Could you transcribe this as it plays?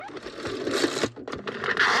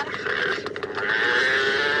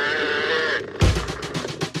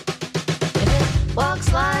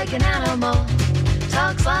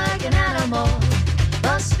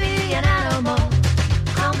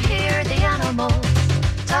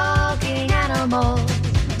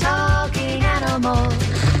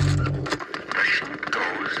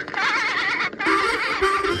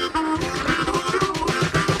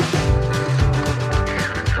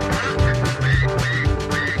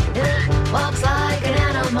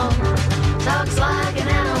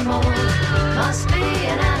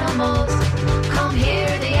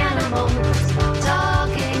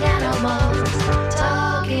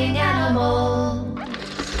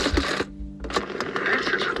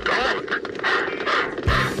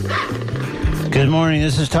Good morning.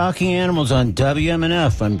 This is Talking Animals on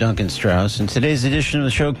WMNF. I'm Duncan Strauss, and today's edition of the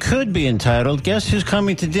show could be entitled, Guess Who's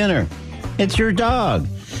Coming to Dinner? It's Your Dog.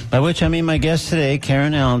 By which I mean my guests today,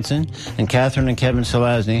 Karen Allenson and Catherine and Kevin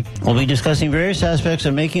Selazny, will be discussing various aspects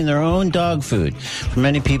of making their own dog food. For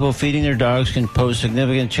many people, feeding their dogs can pose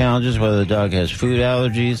significant challenges, whether the dog has food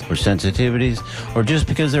allergies or sensitivities, or just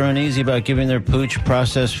because they're uneasy about giving their pooch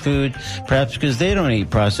processed food, perhaps because they don't eat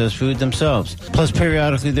processed food themselves. Plus,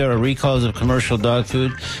 periodically, there are recalls of commercial dog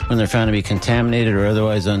food when they're found to be contaminated or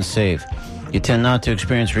otherwise unsafe. You tend not to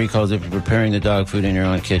experience recalls if you're preparing the dog food in your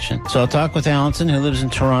own kitchen. So I'll talk with Allenson, who lives in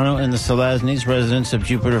Toronto, and the Selazny's, residents of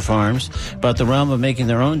Jupiter Farms, about the realm of making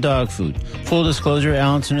their own dog food. Full disclosure,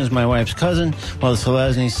 Allenson is my wife's cousin, while the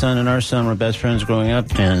Selazny's son and our son were best friends growing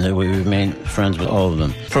up, and we remained friends with all of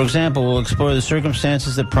them. For example, we'll explore the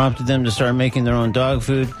circumstances that prompted them to start making their own dog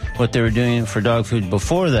food, what they were doing for dog food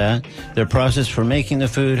before that, their process for making the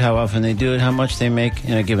food, how often they do it, how much they make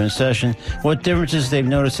in a given session, what differences they've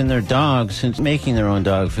noticed in their dogs since making their own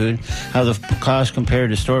dog food, how the cost compared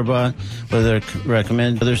to store-bought, whether they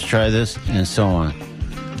recommend others try this, and so on.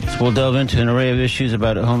 So we'll delve into an array of issues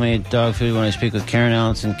about homemade dog food when I speak with Karen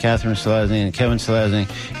Allenson, Catherine Selazny, and Kevin Selazny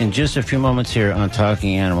in just a few moments here on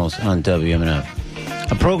Talking Animals on WMNF.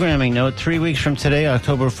 A programming note, 3 weeks from today,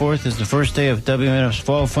 October 4th, is the first day of WMNF's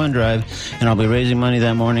Fall Fund Drive, and I'll be raising money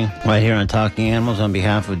that morning right here on Talking Animals on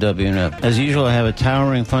behalf of WMNF. As usual, I have a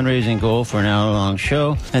towering fundraising goal for an hour-long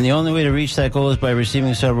show, and the only way to reach that goal is by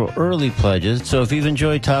receiving several early pledges. So if you've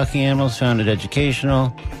enjoyed Talking Animals, found it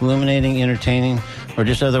educational, illuminating, entertaining, or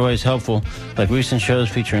just otherwise helpful, like recent shows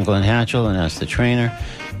featuring Glenn Hatchell and Ask the Trainer,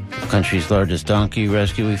 the country's largest donkey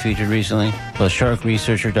rescue we featured recently, plus shark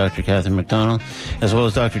researcher Dr. Catherine McDonald, as well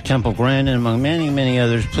as Dr. Temple Grandin, among many, many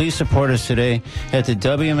others. Please support us today. Head to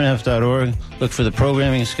WMNF.org, look for the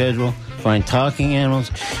programming schedule, find Talking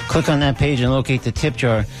Animals, click on that page and locate the tip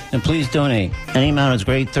jar, and please donate. Any amount is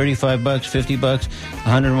great, $35, $50,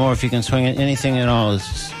 $100 more if you can swing it, anything at all.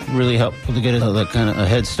 It's really helpful to get a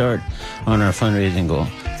head start on our fundraising goal.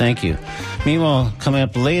 Thank you. Meanwhile, coming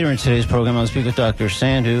up later in today's program, I'll speak with Dr.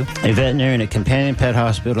 Sandhu, a veterinarian at Companion Pet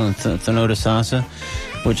Hospital in Thanodasasa,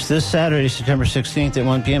 which this Saturday, September 16th at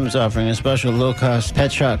 1 p.m. is offering a special low-cost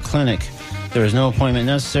pet shot clinic. There is no appointment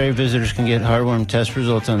necessary. Visitors can get heartworm test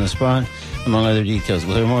results on the spot, among other details.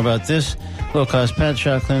 We'll hear more about this low-cost pet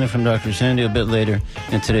shot clinic from Dr. Sandhu a bit later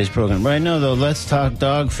in today's program. Right now, though, let's talk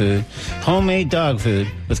dog food, homemade dog food,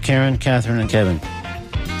 with Karen, Catherine, and Kevin.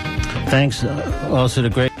 Thanks also to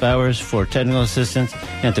Greg Bowers for technical assistance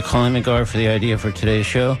and to Colin McGar for the idea for today's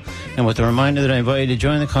show. And with a reminder that I invite you to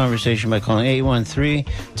join the conversation by calling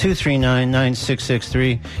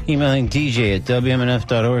 813-239-9663, emailing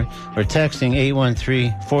dj@wmnf.org, or texting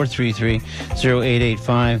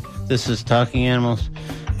 813-433-0885. This is Talking Animals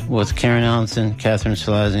with Karen Allenson, Catherine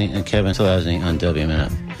Selazny, and Kevin Selazny on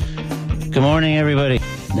WMNF. Good morning, everybody.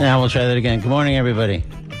 Now we'll try that again. Good morning, everybody.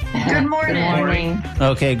 Good morning. Good morning.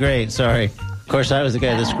 Okay, great. Sorry. Of course, I was the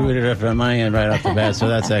guy that screwed it up on my end right off the bat, so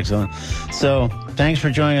that's excellent. So thanks for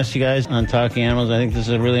joining us, you guys, on Talking Animals. I think this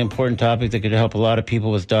is a really important topic that could help a lot of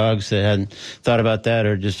people with dogs that hadn't thought about that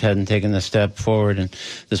or just hadn't taken the step forward, and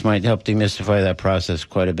this might help demystify that process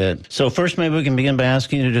quite a bit. So first, maybe we can begin by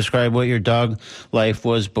asking you to describe what your dog life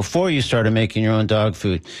was before you started making your own dog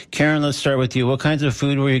food. Karen, let's start with you. What kinds of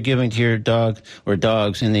food were you giving to your dog or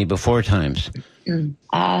dogs in the before times?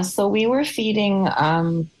 So we were feeding,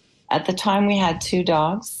 at the time we had two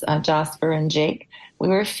dogs, Jasper and Jake. We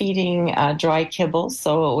were feeding dry kibble.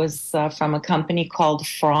 So it was from a company called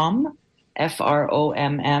Fromm,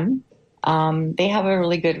 F-R-O-M-M. They have a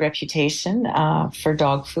really good reputation for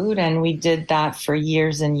dog food, and we did that for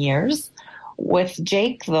years and years. With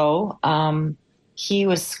Jake, though, he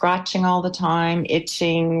was scratching all the time,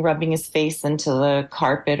 itching, rubbing his face into the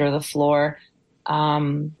carpet or the floor.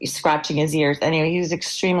 He's scratching his ears. Anyway, he was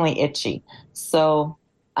extremely itchy. So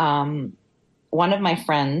one of my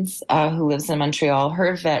friends who lives in Montreal,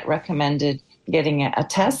 her vet recommended getting a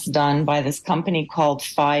test done by this company called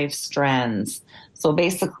 5 Strands. So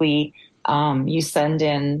basically, you send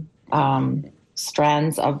in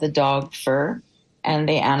strands of the dog fur, and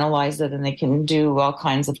they analyze it, and they can do all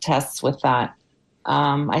kinds of tests with that.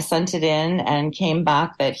 I sent it in and came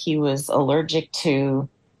back that he was allergic to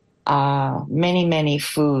many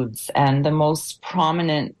foods, and the most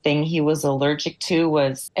prominent thing he was allergic to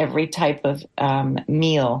was every type of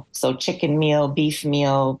meal. So chicken meal, beef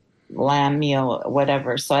meal, lamb meal,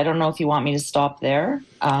 whatever. So I don't know if you want me to stop there,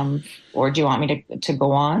 or do you want me to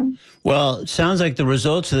go on? Well, it sounds like the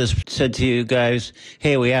results of this said to you guys,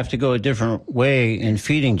 hey, we have to go a different way in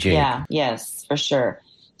feeding Jake. Yeah, yes, for sure.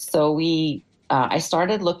 So we I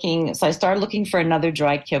started looking. So I started looking for another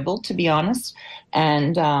dry kibble, to be honest.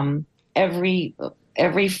 And every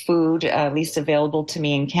food, at least available to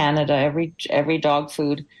me in Canada, every dog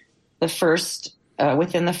food, the first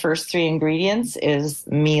within the first three ingredients is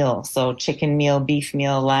meal. So chicken meal, beef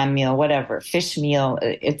meal, lamb meal, whatever, fish meal.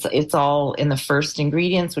 It's all in the first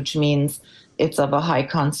ingredients, which means it's of a high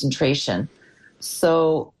concentration.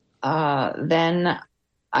 So then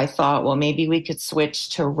I thought, well, maybe we could switch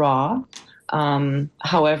to raw.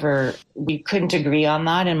 However, we couldn't agree on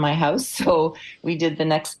that in my house. So we did the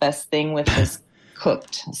next best thing, with this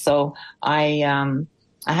cooked. So I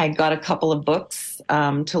had got a couple of books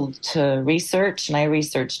to research, and I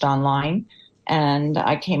researched online, and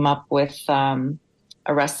I came up with a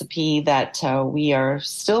recipe that we are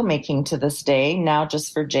still making to this day, now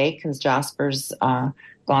just for Jake, because Jasper's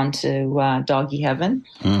gone to doggy heaven.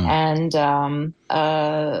 And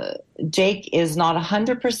Jake is not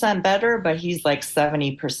 100% better, but he's like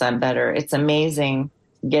 70% better. It's amazing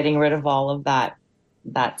getting rid of all of that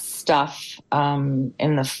stuff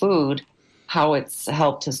in the food, how it's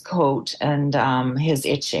helped his coat and his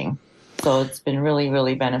itching. So it's been really,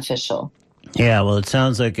 really beneficial. Yeah, well, it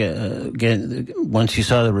sounds like, again, once you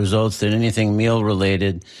saw the results, that anything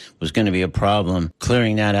meal-related was going to be a problem.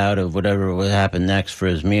 Clearing that out of whatever would happen next for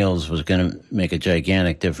his meals was going to make a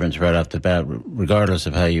gigantic difference right off the bat, regardless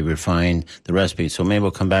of how you refine the recipe. So maybe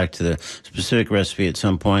we'll come back to the specific recipe at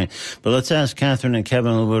some point. But let's ask Catherine and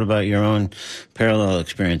Kevin a little bit about your own parallel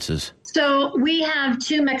experiences. So we have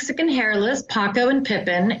two Mexican hairless, Paco and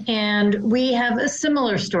Pippin, and we have a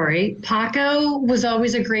similar story. Paco was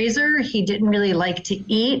always a grazer. He didn't really like to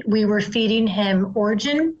eat. We were feeding him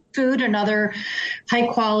Origin food, another high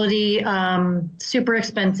quality, super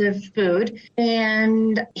expensive food,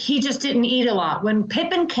 and he just didn't eat a lot. When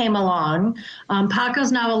Pippin came along,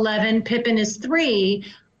 Paco's now 11, Pippin is 3.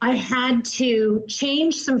 I had to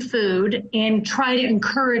change some food and try to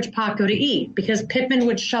encourage Paco to eat, because Pippin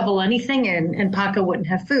would shovel anything in and Paco wouldn't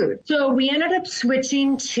have food. So we ended up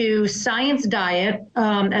switching to Science Diet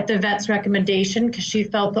at the vet's recommendation, because she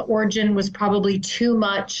felt the Origin was probably too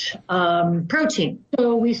much protein.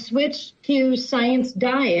 So we switched to Science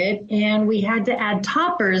Diet, and we had to add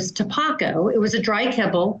toppers to Paco. It was a dry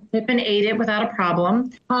kibble. Pippin ate it without a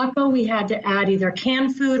problem. Paco, we had to add either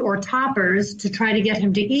canned food or toppers to try to get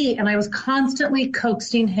him to eat, and I was constantly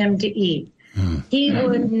coaxing him to eat. He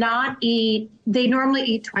would not eat. They normally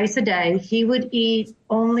eat twice a day. He would eat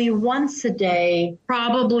only once a day,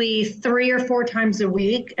 probably 3 or 4 times a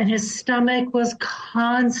week, and his stomach was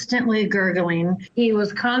constantly gurgling. He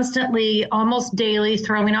was constantly, almost daily,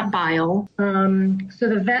 throwing up bile. So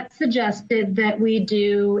the vet suggested that we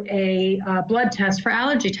do a blood test for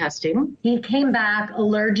allergy testing. He came back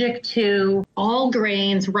allergic to all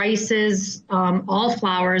grains, rices, all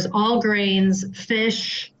flours, all grains,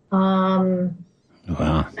 fish.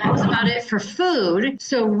 Wow. That was about it for food.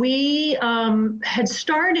 So we had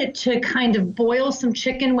started to kind of boil some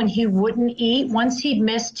chicken when he wouldn't eat. Once he'd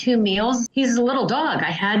missed 2 meals, he's a little dog.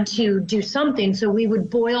 I had to do something. So we would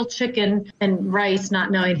boil chicken and rice,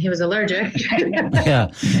 not knowing he was allergic. Yeah.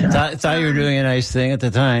 Thought you were doing a nice thing at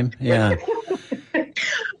the time. Yeah.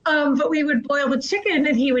 But we would boil the chicken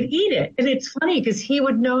and he would eat it. And it's funny because he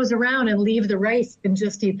would nose around and leave the rice and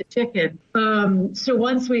just eat the chicken. So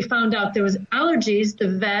once we found out there was allergies, the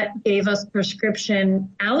vet gave us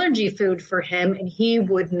prescription allergy food for him, and he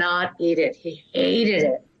would not eat it. He hated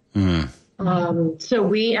it. So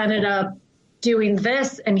we ended up doing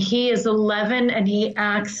this, and he is 11 and he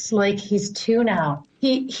acts like he's 2 now.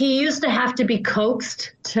 He used to have to be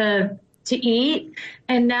coaxed to eat,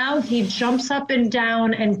 and now he jumps up and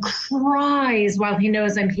down and cries while he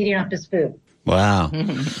knows I'm heating up his food. Wow.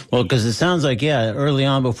 Well, because it sounds like, yeah, early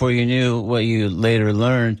on, before you knew what you later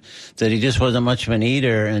learned, that he just wasn't much of an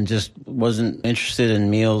eater and just wasn't interested in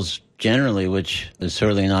meals generally, which is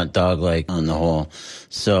certainly not dog-like on the whole.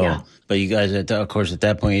 So, yeah. But you guys, of course, at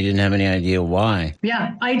that point, you didn't have any idea why.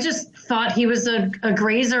 Yeah, I just thought he was a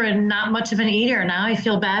grazer and not much of an eater. Now I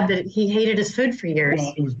feel bad that he hated his food for years.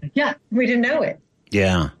 Yeah, we didn't know it.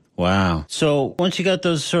 Yeah. Wow. So once you got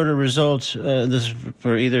those sort of results, this is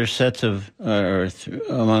for either sets of,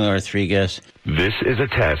 among our 3 guests. This is a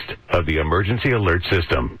test of the emergency alert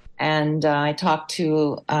system. And I talked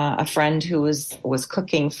to a friend who was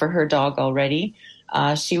cooking for her dog already.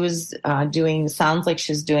 She was sounds like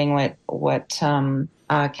she's doing what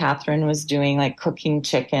Catherine was doing, like cooking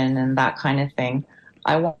chicken and that kind of thing.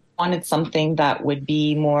 I wanted something that would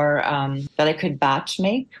be more, that I could batch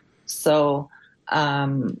make. So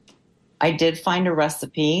I did find a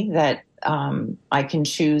recipe that I can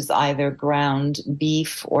choose either ground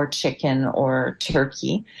beef or chicken or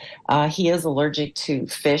turkey. He is allergic to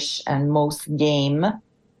fish and most game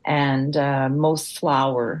and most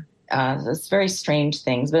flour. It's very strange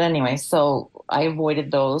things. But anyway, so I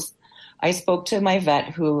avoided those. I spoke to my vet,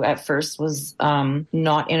 who at first was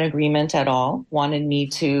not in agreement at all, wanted me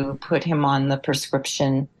to put him on the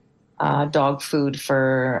prescription dog food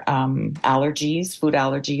for allergies, food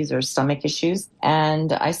allergies or stomach issues.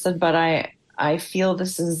 And I said, but I feel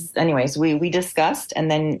this is, anyways, we discussed. And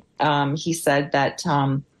then he said that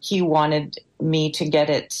he wanted me to get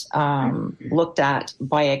it looked at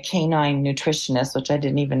by a canine nutritionist, which I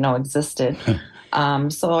didn't even know existed.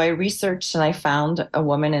 So I researched and I found a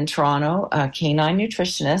woman in Toronto, a canine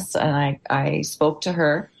nutritionist, and I spoke to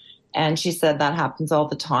her. And she said that happens all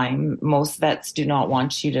the time. Most vets do not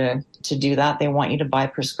want you to do that. They want you to buy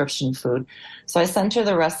prescription food. So I sent her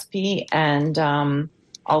the recipe and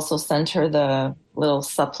also sent her the little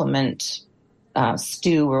supplement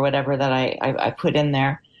stew or whatever that I put in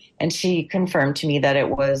there. And she confirmed to me that it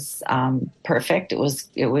was perfect. It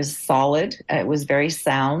was solid. It was very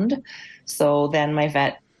sound. So then my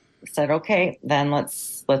vet said, okay, then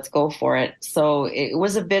let's go for it. So it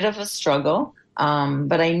was a bit of a struggle.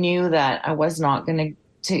 But I knew that I was not going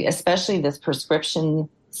to, especially this prescription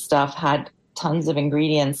stuff had tons of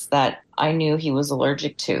ingredients that I knew he was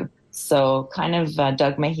allergic to. So kind of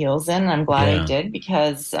dug my heels in. I'm glad I did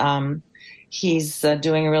because he's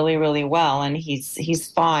doing really, really well. And he's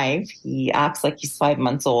 5. He acts like he's 5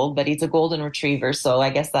 months old, but he's a golden retriever. So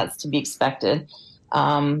I guess that's to be expected.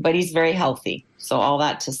 But he's very healthy. So all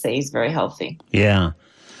that to say he's very healthy. Yeah.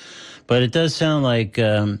 But it does sound like...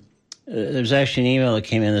 there's actually an email that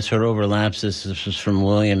came in that sort of overlaps this. This was from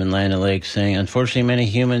William in Land O'Lakes saying, unfortunately, many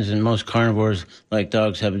humans and most carnivores, like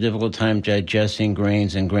dogs, have a difficult time digesting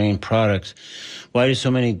grains and grain products. Why do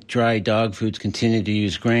so many dry dog foods continue to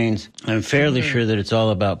use grains? I'm fairly sure that it's all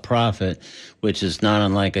about profit, which is not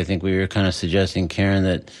unlike, I think we were kind of suggesting, Karen,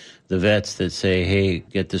 that the vets that say, hey,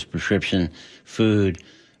 get this prescription food,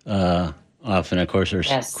 often, of course, are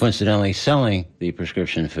coincidentally selling the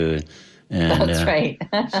prescription food. And, that's right.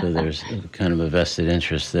 so there's kind of a vested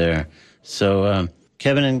interest there. So,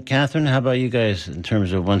 Kevin and Catherine, how about you guys in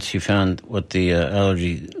terms of once you found what the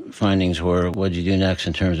allergy findings were, what did you do next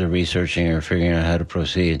in terms of researching or figuring out how to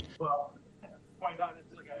proceed? Well, quite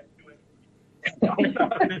honestly,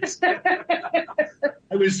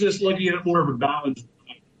 I was just looking at more of a balanced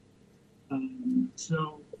diet.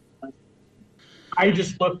 So I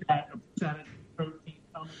just looked at a percentage of protein.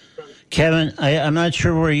 Kevin, I'm not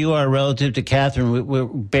sure where you are relative to Catherine. We're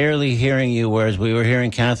barely hearing you, whereas we were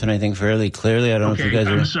hearing Catherine, I think, fairly clearly. I don't know if you guys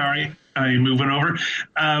are... I'm sorry. I'm moving over.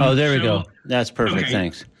 There we go. That's perfect. Okay.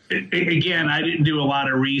 Thanks. Again, I didn't do a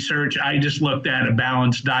lot of research. I just looked at a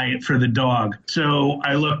balanced diet for the dog. So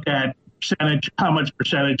I looked at how much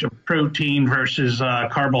percentage of protein versus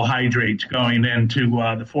carbohydrates going into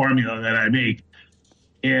the formula that I make.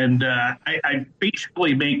 And I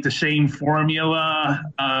basically make the same formula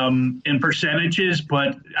in percentages,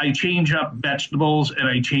 but I change up vegetables and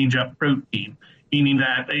I change up protein, meaning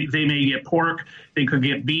that they may get pork, they could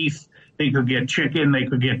get beef, they could get chicken, they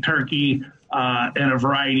could get turkey, and a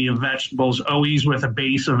variety of vegetables, always with a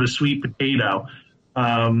base of a sweet potato.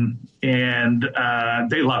 And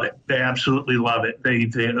they love it. They absolutely love it. They,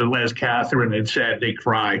 as Catherine had said, they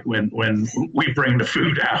cry when we bring the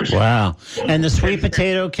food out. Wow. And the sweet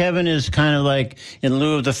potato, Kevin, is kind of like, in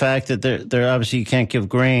lieu of the fact that they're obviously you can't give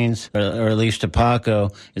grains, or at least to Paco,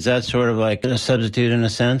 is that sort of like a substitute in a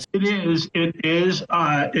sense? It is.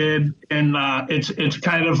 It's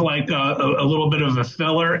kind of like a little bit of a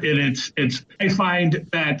filler. I find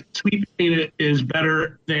that sweet potato is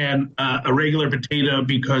better than a regular potato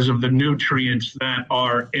because of the nutrients that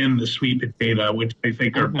are in the sweet potato, which I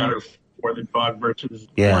think are better for the dog versus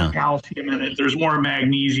more calcium in it. There's more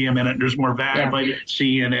magnesium in it. There's more vitamin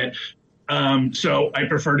C in it. So I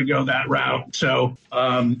prefer to go that route. So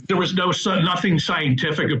there was nothing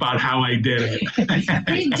scientific about how I did it.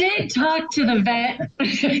 We did talk to the vet,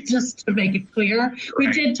 just to make it clear.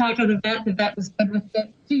 We did talk to the vet. The vet was good with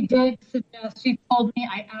it. She did suggest, she told me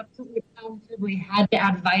I absolutely positively had to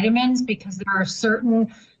add vitamins because there are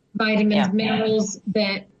certain vitamins, minerals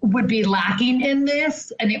that would be lacking in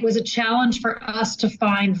this. And it was a challenge for us to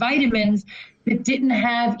find vitamins that didn't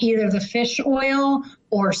have either the fish oil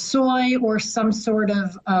or soy or some sort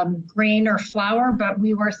of grain or flour, but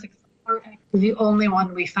we were the only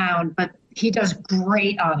one we found. But he does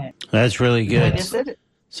great on it. That's really good. What is it?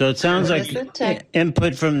 So it sounds like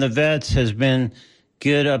input from the vets has been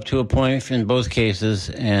good up to a point in both cases,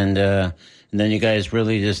 and And then you guys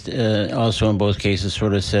really just also in both cases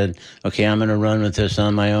sort of said, okay, I'm going to run with this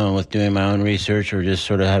on my own with doing my own research or just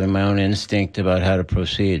sort of having my own instinct about how to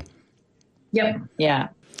proceed. Yep. Yeah,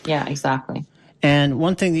 exactly. And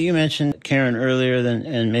one thing that you mentioned, Karen, earlier,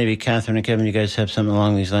 and maybe Catherine and Kevin, you guys have something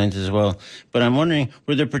along these lines as well. But I'm wondering,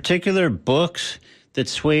 were there particular books that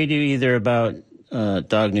swayed you either about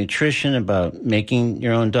dog nutrition, about making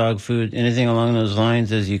your own dog food, anything along those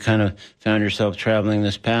lines as you kind of found yourself traveling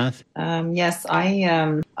this path? Yes,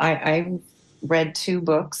 I read 2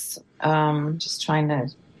 books. Just trying to,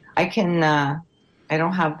 I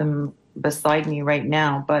don't have them beside me right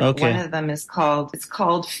now, but one of them is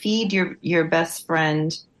called Feed Your Best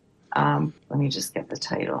Friend. Let me just get the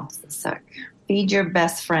title. Just a sec. Feed Your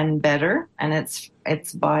Best Friend Better, and it's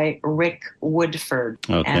by Rick Woodford,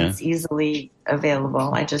 and it's easily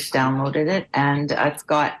available. I just downloaded it, and it's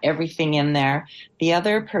got everything in there. The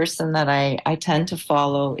other person that I tend to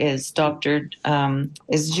follow is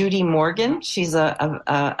Judy Morgan. She's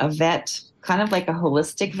a vet, kind of like a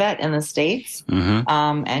holistic vet in the States.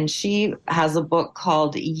 Mm-hmm. And she has a book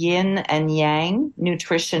called Yin and Yang,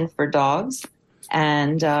 Nutrition for Dogs.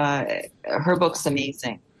 And her book's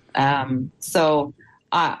amazing. So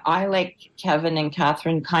I, like Kevin and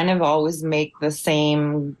Catherine, kind of always make the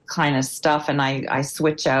same kind of stuff. And I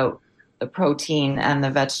switch out the protein and the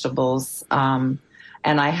vegetables.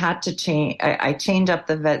 And I had to change. I change up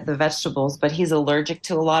the vegetables, but he's allergic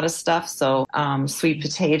to a lot of stuff. So sweet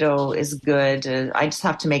potato is good. I just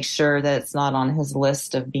have to make sure that it's not on his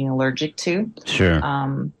list of being allergic to. Sure.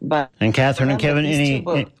 And Catherine and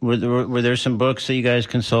Kevin, were there some books that you guys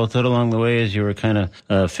consulted along the way as you were kind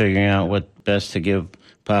of figuring out what best to give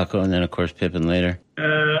Paco, and then of course Pippin later?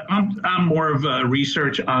 I'm more of a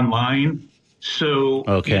research online. So,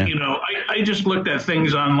 I just looked at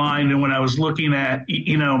things online, and when I was looking at,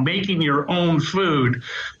 making your own food,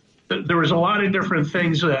 there was a lot of different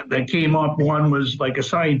things that came up. One was like a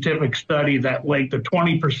scientific study that like the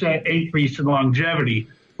 20% increase in longevity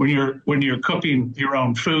when you're cooking your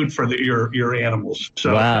own food for your animals.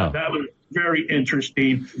 So wow. That was very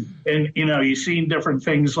interesting. And, you've seen different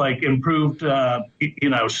things like improved,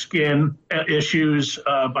 skin issues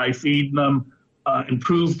by feeding them.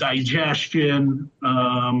 Improved digestion,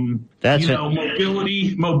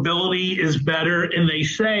 mobility is better. And they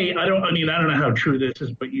say, I don't know how true this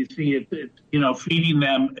is, but you see it, feeding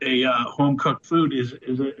them a home cooked food is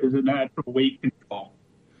a natural weight control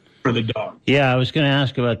for the dog. Yeah, I was going to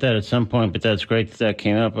ask about that at some point, but that's great that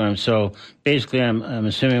came up. So basically, I'm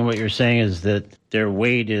assuming what you're saying is that their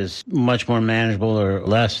weight is much more manageable or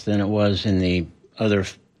less than it was in the other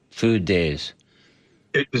food days.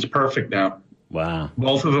 It is perfect now. Wow.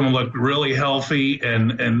 Both of them look really healthy,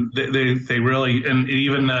 and they really, and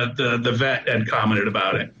even the vet had commented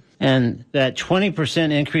about it. And that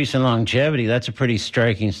 20% increase in longevity, that's a pretty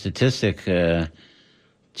striking statistic.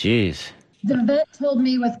 Geez. The vet told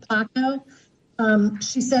me with Paco,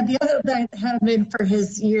 she said the other day had him in for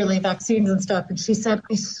his yearly vaccines and stuff, and she said,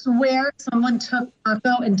 I swear someone took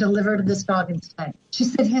Paco and delivered this dog instead. She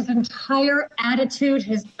said his entire attitude,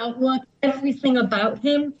 his outlook, everything about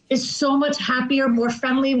him is so much happier, more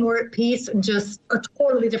friendly, more at peace, and just a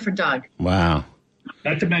totally different dog. Wow.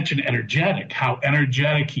 Not to mention how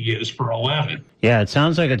energetic he is for 11. Yeah, it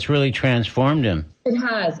sounds like it's really transformed him. It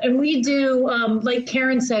has. And we do, like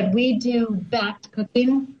Karen said, we do batch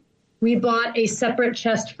cooking. We bought a separate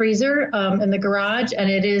chest freezer in the garage, and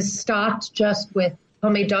it is stocked just with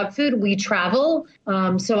homemade dog food. We travel,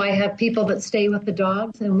 so I have people that stay with the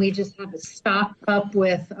dogs, and we just have it stocked up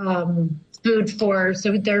with food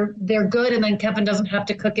so they're good, and then Kevin doesn't have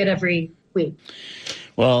to cook it every week.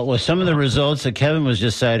 Well, with some of the results that Kevin was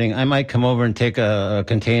just citing, I might come over and take a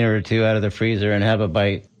container or two out of the freezer and have a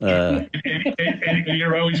bite. And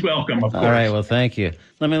you're always welcome, of course. All right, well, thank you.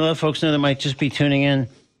 Let me let folks know that might just be tuning in.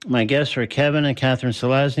 My guests are Kevin and Catherine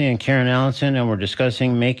Selazny and Karen Allenson, and we're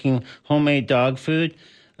discussing making homemade dog food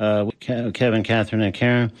with Kevin, Catherine, and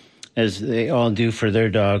Karen, as they all do for their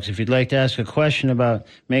dogs. If you'd like to ask a question about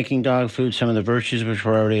making dog food, some of the virtues which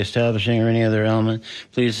we're already establishing, or any other element,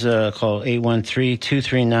 please call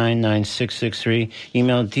 813-239-9663,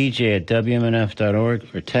 email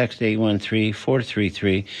dj@wmnf.org, or text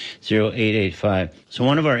 813-433-0885. So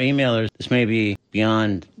one of our emailers, this may be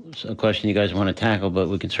beyond a question you guys want to tackle, but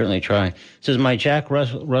we can certainly try. It says, my Jack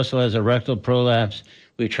Russell has a rectal prolapse.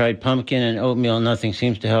 We tried pumpkin and oatmeal. Nothing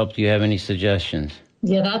seems to help. Do you have any suggestions?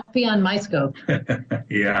 Yeah, that's beyond my scope.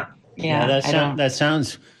 Yeah. That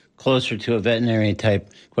sounds closer to a veterinary type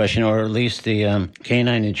question, or at least the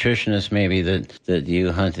canine nutritionist maybe that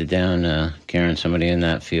you hunted down, Karen, somebody in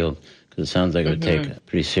that field, because it sounds like it would take a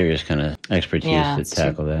pretty serious kind of expertise to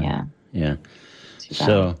tackle that. Yeah. Yeah. Too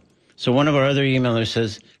bad. So one of our other emailers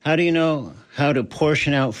says, how do you know how to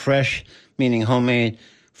portion out fresh, meaning homemade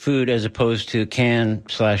food, as opposed to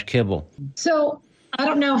can/kibble? So I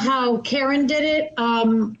don't know how Karen did it.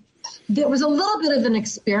 There was a little bit of an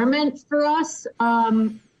experiment for us.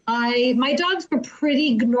 My dogs were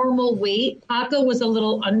pretty normal weight. Paco was a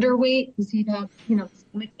little underweight because he'd have,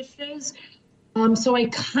 stomach issues. So I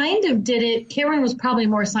kind of did it. Karen was probably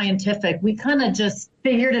more scientific. We kind of just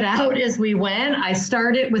figured it out as we went. I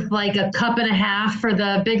started with like a cup and a half for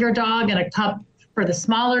the bigger dog and a cup for the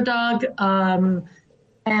smaller dog.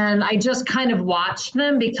 And I just kind of watched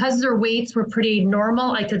them because their weights were pretty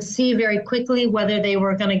normal. I could see very quickly whether they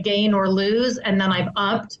were going to gain or lose. And then I've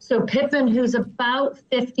upped. So Pippin, who's about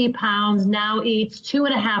 50 pounds, now eats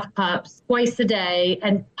 2.5 cups twice a day.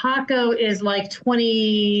 And Paco is like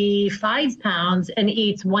 25 pounds and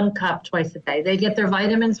eats 1 cup twice a day. They get their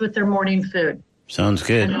vitamins with their morning food. Sounds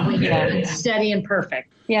good. It's steady and perfect.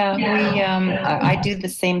 Yeah, I do the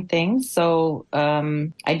same thing. So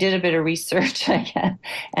I did a bit of research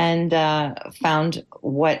and found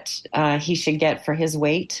what he should get for his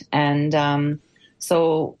weight. And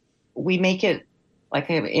so we make it like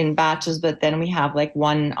in batches, but then we have like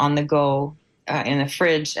one on the go in the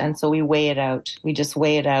fridge. And so we weigh it out. We just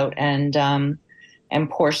weigh it out and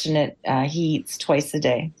portion it. He eats twice a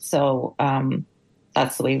day. So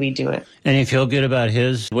that's the way we do it. And you feel good about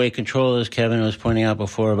his weight control, as Kevin was pointing out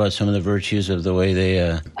before, about some of the virtues of the way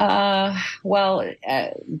they...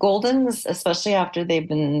 Goldens, especially after they've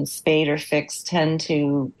been spayed or fixed, tend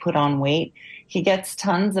to put on weight. He gets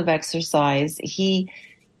tons of exercise. The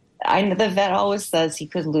vet always says he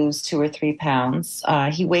could lose 2 or 3 pounds.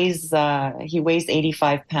 He weighs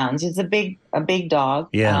 85 pounds. He's a big dog.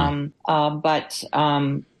 Yeah. But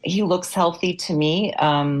he looks healthy to me.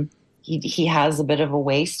 He has a bit of a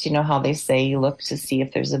waist. You know how they say you look to see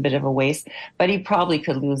if there's a bit of a waist, but he probably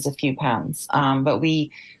could lose a few pounds. But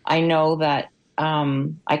I know that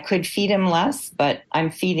I could feed him less, but I'm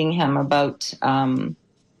feeding him about,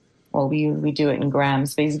 we do it in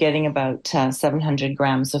grams, but he's getting about 700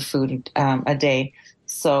 grams of food a day.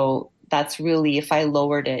 So that's really, if I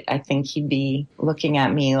lowered it, I think he'd be looking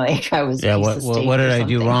at me like I was. Yeah, what did I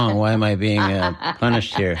do wrong? Why am I being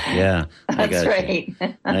punished here? Yeah, that's right.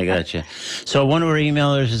 I got you. So one of our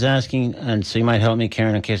emailers is asking, and so you might help me,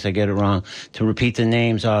 Karen, in case I get it wrong, to repeat the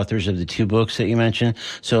names, authors of the 2 books that you mentioned.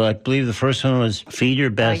 So I believe the first one was Feed Your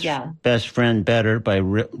Best Friend Better by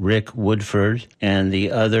Rick Woodford, and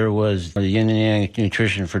the other was The Yin and Yang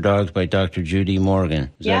Nutrition for Dogs by Dr. Judy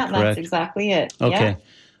Morgan. Is that correct? That's exactly it. Okay.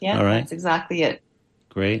 Yeah, all right. That's exactly it.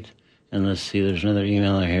 Great. And let's see, there's another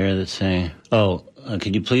emailer here that's saying,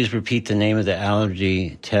 could you please repeat the name of the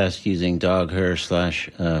allergy test using dog hair /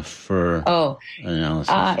 fur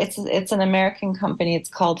analysis? It's an American company. It's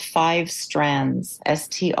called 5 Strands,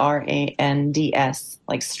 Strands,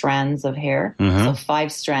 like strands of hair. Mm-hmm. So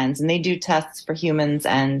 5 strands. And they do tests for humans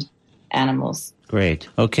and animals. Great.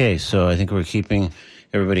 Okay, so I think we're keeping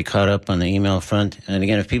everybody caught up on the email front. And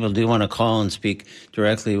again, if people do want to call and speak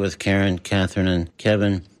directly with Karen, Catherine, and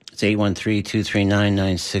Kevin, it's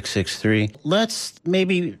 813-239-9663. Let's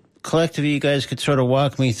maybe collectively, you guys could sort of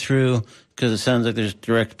walk me through, because it sounds like there's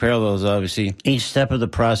direct parallels, obviously, each step of the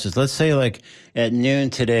process. Let's say like at noon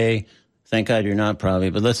today, thank God you're not probably,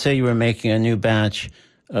 but let's say you were making a new batch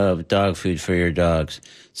of dog food for your dogs.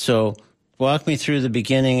 So walk me through the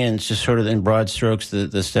beginning and just sort of in broad strokes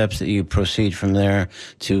the steps that you proceed from there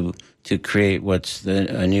to create what's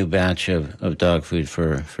a new batch of dog food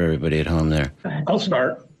for everybody at home there. I'll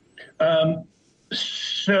start.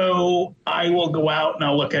 So I will go out and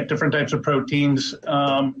I'll look at different types of proteins.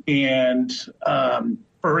 For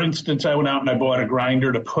instance, I went out and I bought a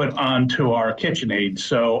grinder to put onto our KitchenAid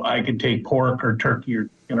so I could take pork or turkey or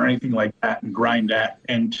anything like that and grind that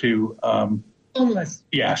into... boneless.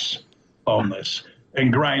 Yes. Boneless,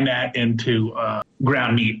 and grind that into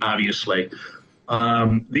ground meat, obviously.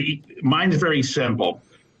 Mine's very simple.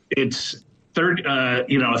 It's a third,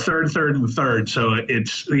 and third. So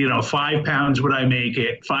it's, 5 pounds would I make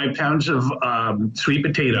it, 5 pounds of sweet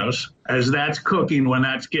potatoes. As that's cooking, when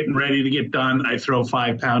that's getting ready to get done, I throw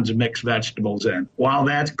 5 pounds of mixed vegetables in. While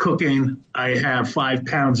that's cooking, I have 5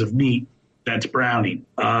 pounds of meat. That's browning.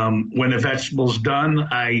 When the vegetable's done,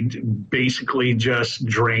 I basically just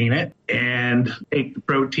drain it and take the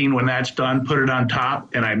protein when that's done, put it on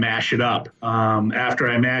top, and I mash it up. After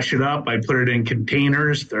I mash it up, I put it in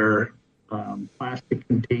containers. They're plastic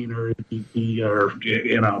containers,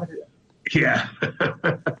 yeah.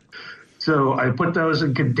 So I put those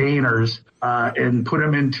in containers and put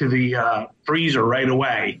them into the freezer right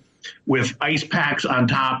away. with ice packs on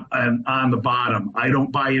top and on the bottom. I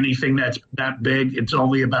don't buy anything that's that big. It's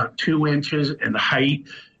only about 2 inches in height.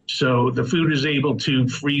 So the food is able to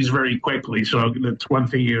freeze very quickly. So that's one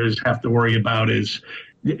thing you just have to worry about is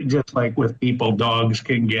just like with people, dogs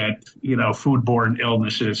can get, foodborne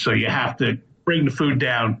illnesses. So you have to bring the food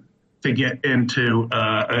down to get into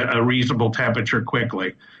a reasonable temperature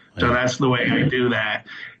quickly. So that's the way I do that.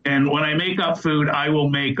 And when I make up food, I will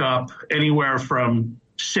make up anywhere from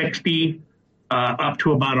 60 up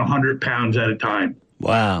to about 100 pounds at a time.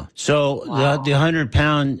 Wow. So the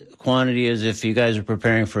 100-pound quantity is if you guys are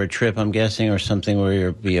preparing for a trip, I'm guessing, or something where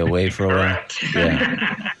you'll be away for a while?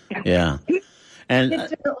 Yeah. Yeah. And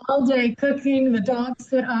Sit there all day cooking. The dogs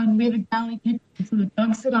sit on, we have a galley kitchen, so the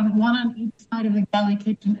dogs sit on one on each side of the galley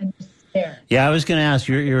kitchen and just stare. yeah, I was going to ask,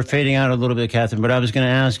 you're fading out a little bit, Catherine, but I was going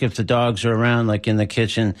to ask if the dogs are around, like in the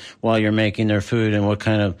kitchen while you're making their food, and what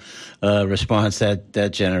kind of response that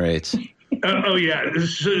generates. Yeah.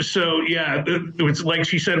 So yeah, it's like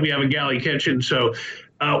she said, we have a galley kitchen. So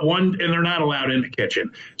and they're not allowed in the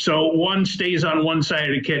kitchen. So one stays on one side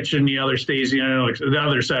of the kitchen, the other stays the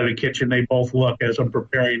other side of the kitchen. They both look as I'm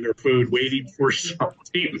preparing their food, waiting for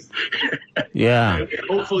something. Yeah.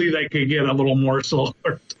 Hopefully they can get a little morsel.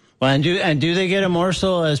 Well, and do they get a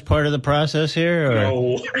morsel as part of the process here?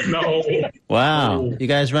 Or? No. Wow. No. You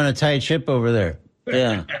guys run a tight ship over there.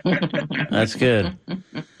 Yeah. That's good.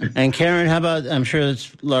 And Karen, how about, I'm sure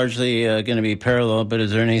it's largely going to be parallel, but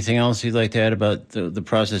is there anything else you'd like to add about the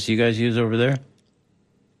process you guys use over there?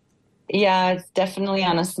 Yeah, it's definitely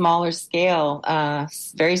on a smaller scale.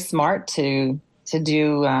 Very smart to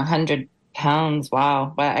do 100 pounds.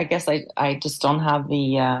 Wow. But I guess I just don't have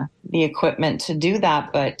the equipment to do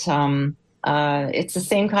that. But it's the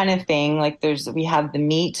same kind of thing. Like we have the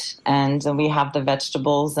meat and we have the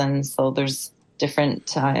vegetables, and so there's different,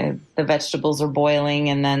 the vegetables are boiling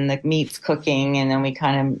and then the meat's cooking, and then we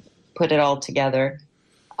kind of put it all together.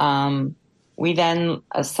 We then,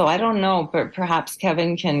 so I don't know, but perhaps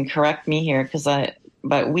Kevin can correct me here,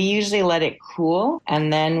 but we usually let it cool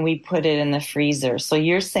and then we put it in the freezer. So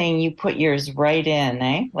you're saying you put yours right in,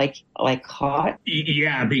 eh? Like hot?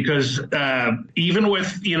 Yeah, because even with,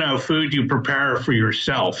 food you prepare for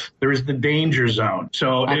yourself, there's the danger zone.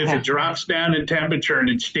 So if it drops down in temperature and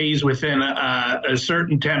it stays within a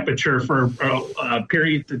certain temperature for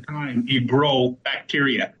periods of time, you grow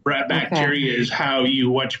bacteria. Bacteria is how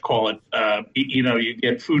you get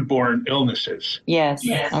foodborne illnesses. Yes.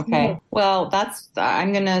 Okay. Well,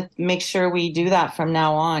 I'm going to make sure we do that from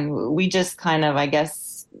now on. We just kind of, I guess,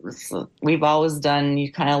 we've always done, you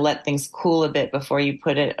kind of let things cool a bit before you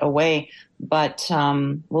put it away. But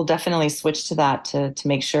we'll definitely switch to that to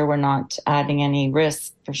make sure we're not adding any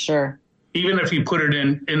risk, for sure. Even if you put it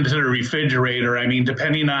into the refrigerator, I mean,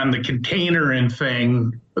 depending on the container and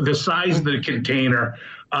thing, the size of the container,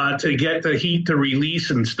 to get the heat to release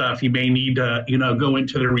and stuff, you may need to, go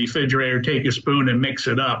into the refrigerator, take a spoon and mix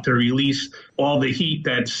it up to release all the heat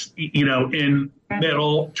that's, in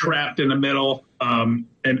middle, trapped in the middle. And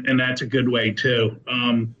that's a good way too.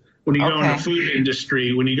 When you go into a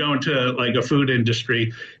food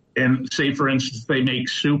industry, and say, for instance, they make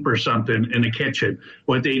soup or something in the kitchen,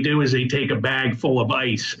 what they do is they take a bag full of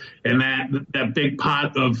ice, and that big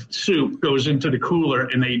pot of soup goes into the cooler,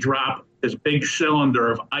 and they drop this big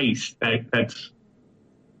cylinder of ice that's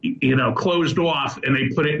closed off, and they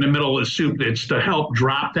put it in the middle of the soup. It's to help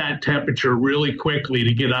drop that temperature really quickly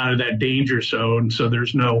to get out of that danger zone, so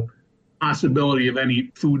there's no possibility of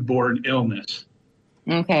any foodborne illness.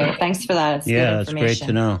 Okay, thanks for that. That's great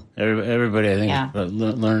to know. Everybody, I think,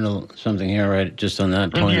 learned something here, right? Just on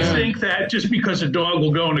that point. You think that just because a dog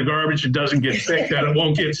will go in the garbage and doesn't get sick, that it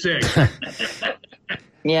won't get sick?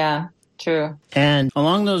 Yeah, true. And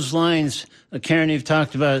along those lines, Karen, you've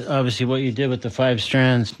talked about obviously what you did with the 5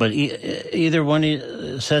 strands, but either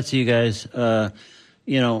one sets of you guys,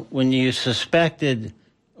 when you suspected,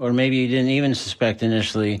 or maybe you didn't even suspect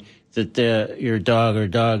initially, that your dog or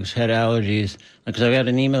dogs had allergies, because I got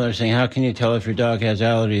an emailer saying, how can you tell if your dog has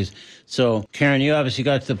allergies? So, Karen, you obviously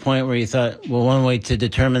got to the point where you thought, well, one way to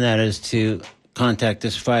determine that is to contact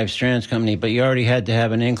this 5 strands company, but you already had to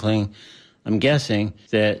have an inkling, I'm guessing,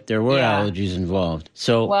 that there were allergies involved.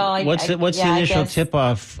 So what's the initial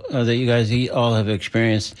tip-off that you guys all have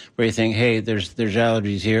experienced where you think, hey, there's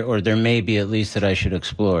allergies here, or there may be at least that I should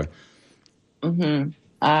explore? Mm-hmm.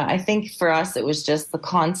 I think for us, it was just the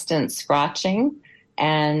constant scratching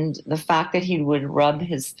and the fact that he would rub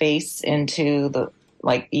his face into the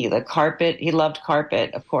carpet. He loved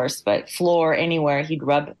carpet, of course, but floor, anywhere, he'd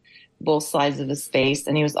rub both sides of his face,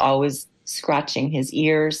 and he was always scratching his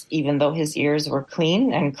ears, even though his ears were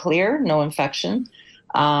clean and clear, no infection.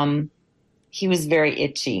 he was very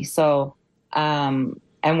itchy. So, and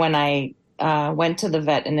when I went to the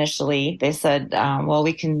vet initially, they said, well,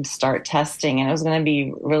 we can start testing, and it was going to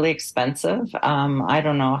be really expensive. I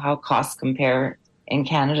don't know how costs compare in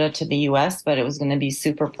Canada to the US, but it was going to be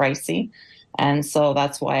super pricey. And so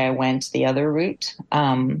that's why I went the other route.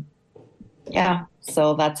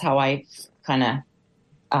 So that's how I kind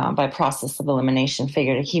of, by process of elimination,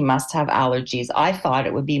 figured he must have allergies. I thought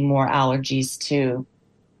it would be more allergies to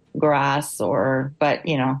grass but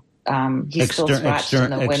he still scratched in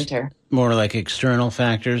the winter. More like external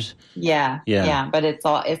factors. Yeah. But it's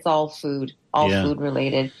all food, food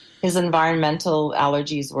related. His environmental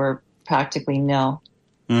allergies were practically nil.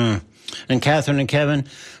 Mm. And Catherine and Kevin,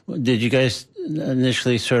 did you guys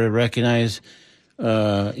initially sort of recognize,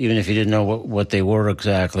 even if you didn't know what they were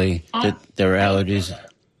exactly, that there were allergies?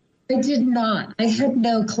 I did not. I had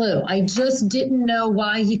no clue. I just didn't know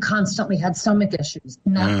why he constantly had stomach issues.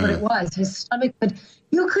 And that's what it was. His stomach, but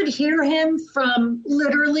you could hear him from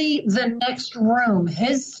literally the next room.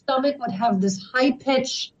 His stomach would have this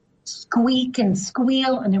high-pitched squeak and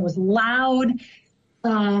squeal, and it was loud.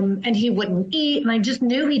 And he wouldn't eat. And I just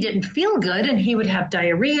knew he didn't feel good, and he would have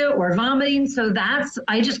diarrhea or vomiting. So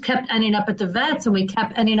I just kept ending up at the vets, and we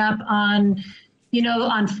kept ending up on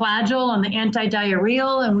Flagyl, on the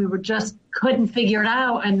anti-diarrheal, and we couldn't figure it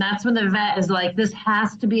out. And that's when the vet is like, this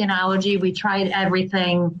has to be an allergy. We tried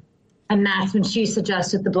everything. And that's when she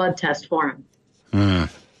suggested the blood test for him.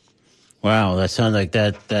 Wow, that sounds like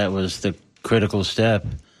that was the critical step.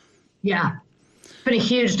 Yeah. It's been a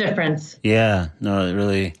huge difference. Yeah, no, it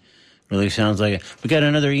really sounds like it. We got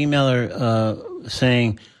another emailer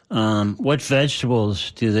saying, what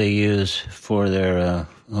vegetables do they use for their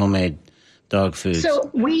homemade dog food?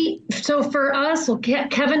 So for us,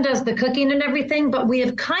 Kevin does the cooking and everything, but we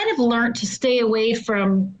have kind of learned to stay away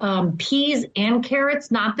from peas and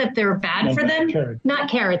carrots. Not that they're bad for them. Not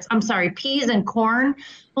carrots. I'm sorry, peas and corn,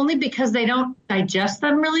 only because they don't digest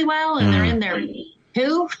them really well, and they're in there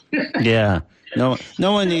too. Yeah. No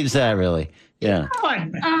one needs that, really. Yeah.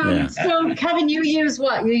 So, Kevin, you use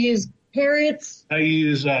what? You use carrots? I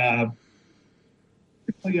use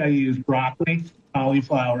broccoli,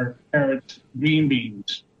 cauliflower, carrots, green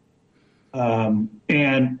beans. And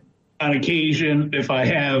on occasion, if I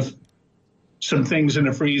have some things in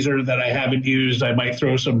the freezer that I haven't used, I might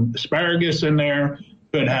throw some asparagus in there.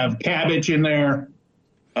 Could have cabbage in there.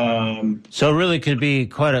 So it really could be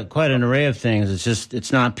quite an array of things.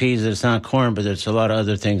 It's not peas, it's not corn, but there's a lot of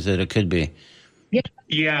other things that it could be.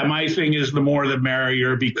 Yeah, my thing is the more the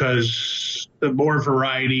merrier, because the more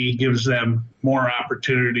variety gives them more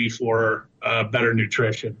opportunity for better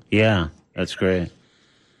nutrition. Yeah, that's great.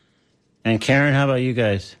 And Karen, how about you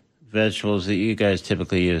guys? Vegetables that you guys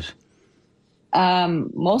typically use?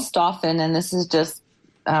 Most often, and this is just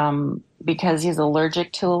because he's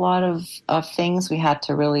allergic to a lot of things, we had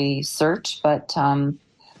to really search. But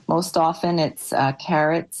most often it's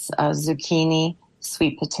carrots, zucchini,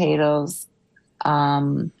 sweet potatoes,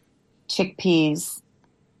 chickpeas.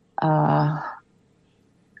 I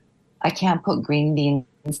can't put green beans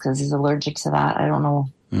because he's allergic to that. I don't know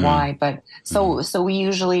why, but so we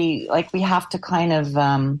usually, like, we have to kind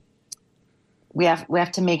of we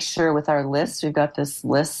have to make sure with our list. We've got this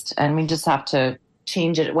list, and we just have to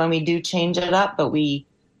change it when we do change it up, but we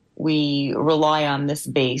rely on this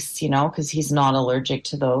base, because he's not allergic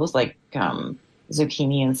to those, like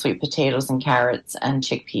zucchini and sweet potatoes and carrots and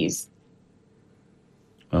chickpeas.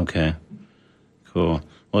 Okay, cool.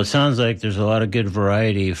 Well, it sounds like there's a lot of good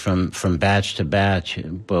variety from batch to batch,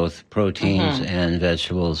 both proteins and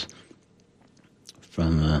vegetables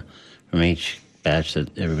from each batch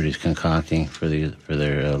that everybody's concocting for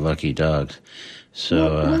their lucky dogs.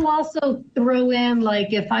 So we'll also throw in,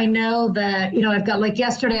 like, if I know that, I've got, like,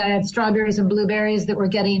 yesterday I had strawberries and blueberries that were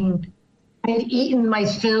I had eaten my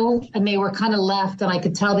fill and they were kind of left, and I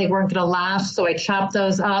could tell they weren't going to last. So I chopped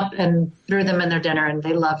those up and threw them in their dinner, and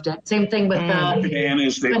they loved it. Same thing with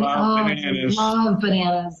bananas. They love bananas. Love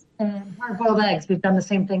bananas. And hard-boiled eggs. We've done the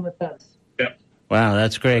same thing with those. Yep. Wow,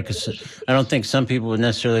 that's great, because I don't think some people would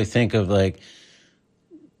necessarily think of, like,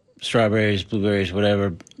 strawberries, blueberries,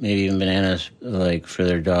 whatever, maybe even bananas, like, for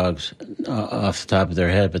their dogs off the top of their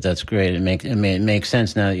head. But that's great. It makes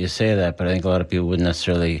sense now that you say that, but I think a lot of people wouldn't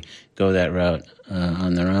necessarily go that route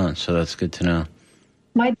on their own. So that's good to know.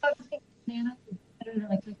 My dog thinks bananas is better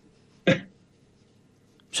than a cookie.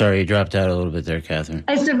 Sorry, you dropped out a little bit there, Catherine.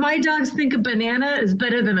 I said my dogs think a banana is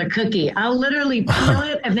better than a cookie. I'll literally peel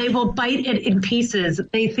it, and they will bite it in pieces.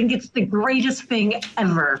 They think it's the greatest thing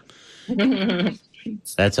ever.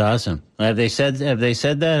 treats. That's awesome. Have they said that? Have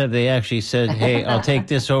they actually said, "Hey, I'll take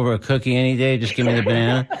this over a cookie any day. Just give me the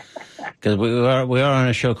banana"? Because we are on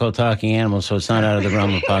a show called Talking Animals, so it's not out of the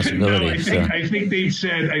realm of possibility. No, I think they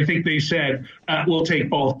said we'll take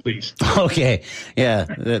both, please. Okay, yeah,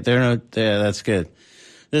 that's good.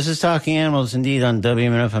 This is Talking Animals, indeed, on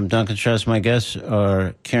WMNF. I'm Duncan Strauss. My guests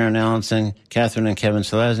are Karen Allenson, Catherine and Kevin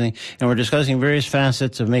Selesny, and we're discussing various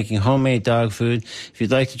facets of making homemade dog food. If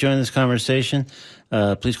you'd like to join this conversation,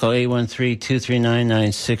 please call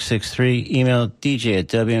 813-239-9663, email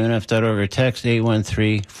dj@wmnf.org, or text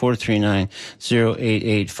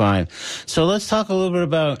 813-439-0885. So let's talk a little bit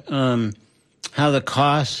about how the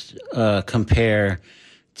costs compare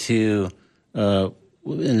to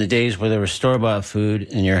in the days where there was store-bought food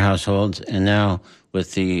in your households, and now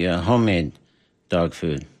with the homemade dog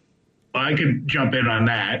food. Well, I could jump in on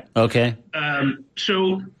that. Okay.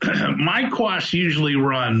 So my cost usually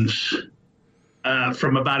runs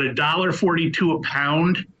from about $1.42 a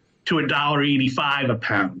pound to $1.85 a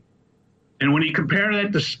pound. And when you compare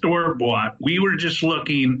that to store-bought, we were just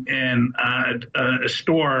looking in a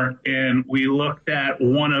store, and we looked at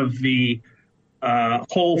one of the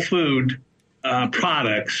Whole Food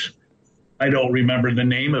products. I don't remember the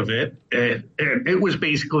name of it. It was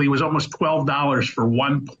almost $12 for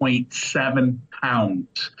 1.7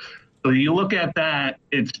 pounds. So you look at that,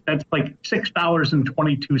 that's like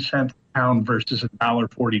 $6.22 a pound versus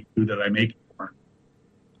 $1.42 that I make it for.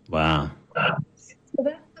 Wow. So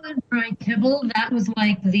that's not dry kibble. That was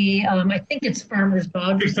like the, I think it's Farmer's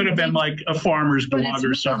Dog. It could have been like a Farmer's Dog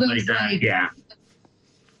or something like that. Yeah.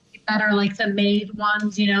 That are like the made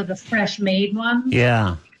ones, the fresh made ones.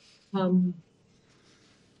 Yeah. The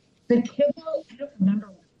kibble, I don't remember.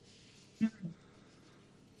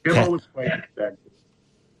 Kibble was quite expensive.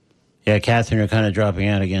 Yeah, Catherine, you're kind of dropping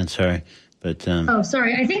out again. Sorry, but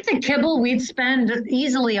sorry. I think the kibble we'd spend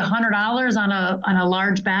easily $100 on a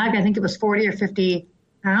large bag. I think it was 40 or 50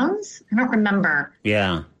 pounds. I don't remember.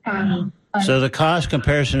 Yeah. So the cost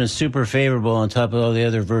comparison is super favorable on top of all the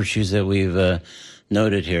other virtues that we've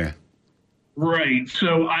noted here. Right.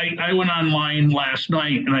 So I went online last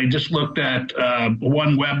night and I just looked at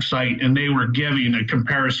one website, and they were giving a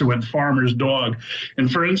comparison with Farmer's Dog.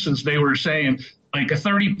 And for instance, they were saying like a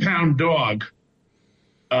 30-pound dog,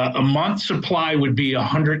 a month supply would be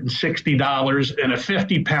 $160, and a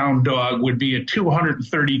 50-pound dog would be a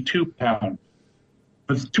 232-pound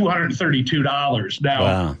with $232. Now,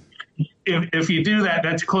 wow. If you do that,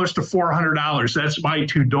 that's close to $400. That's my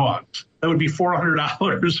two dogs. That would be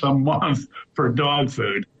 $400 a month for dog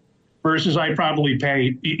food, versus I probably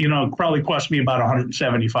pay, probably cost me about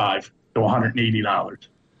 $175 to $180.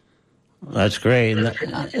 That's great.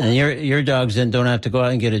 And your dogs then don't have to go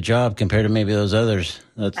out and get a job compared to maybe those others.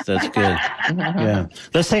 That's good. Yeah.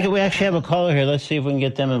 Let's take it. We actually have a caller here. Let's see if we can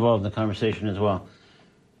get them involved in the conversation as well.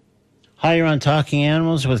 Hi, you're on Talking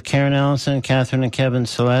Animals with Karen Allenson, Catherine, and Kevin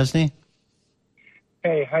Selesny.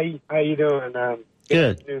 Hey, how you doing?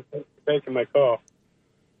 Good. Thanks for taking my call.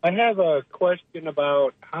 I have a question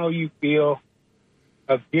about how you feel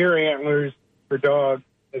of deer antlers for dogs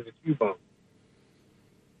as a chew bone.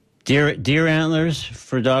 Deer antlers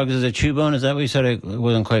for dogs as a chew bone? Is that what you said? It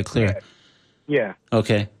wasn't quite clear. Yeah.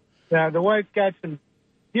 Okay. Now, the wife got some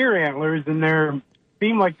deer antlers, and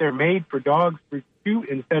seem like they're made for dogs for chew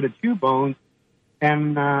instead of chew bones.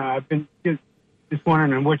 And I've been just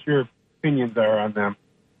wondering what your opinions are on them.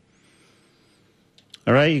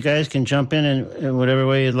 All right, you guys can jump in whatever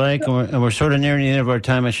way you'd like, and we're sort of nearing the end of our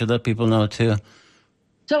time. I should let people know, too.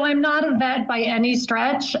 So I'm not a vet by any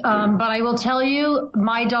stretch, but I will tell you,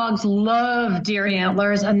 my dogs love deer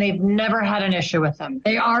antlers, and they've never had an issue with them.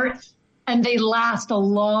 They last a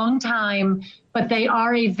long time, but they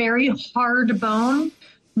are a very hard bone.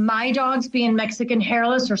 My dogs, being Mexican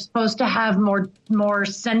hairless, are supposed to have more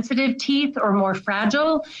sensitive teeth or more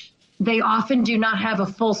fragile. They often do not have a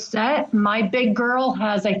full set. My big girl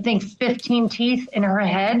has, I think, 15 teeth in her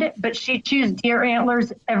head, but she chews deer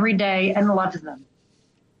antlers every day and loves them.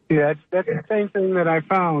 Yeah, that's the same thing that I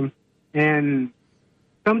found. And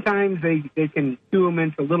sometimes they can chew them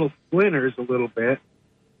into little splinters a little bit.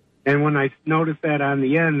 And when I notice that on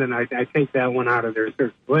the end, then I take that one out of their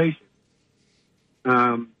circulation.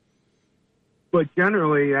 But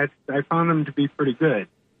generally, I found them to be pretty good.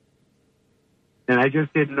 And I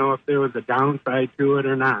just didn't know if there was a downside to it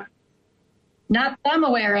or not. Not that I'm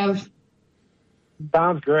aware of.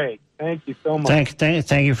 Sounds great. Thank you so much.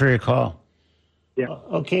 Thank you for your call. Yeah.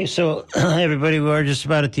 Okay, so everybody, we are just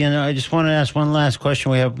about at the end. I just want to ask one last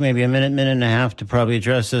question. We have maybe a minute and a half to probably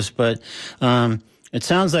address this, but It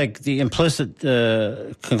sounds like the implicit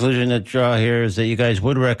conclusion to draw here is that you guys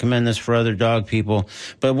would recommend this for other dog people.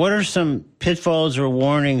 But what are some pitfalls or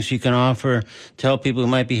warnings you can offer to help people who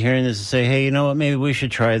might be hearing this and say, hey, you know what, maybe we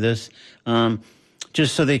should try this,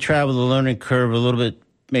 just so they travel the learning curve a little bit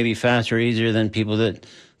maybe faster or easier than people that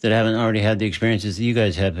haven't already had the experiences that you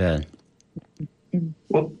guys have had?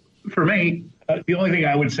 Well, for me, the only thing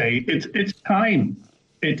I would say, it's time.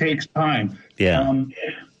 It takes time. Yeah.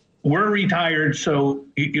 We're retired, so,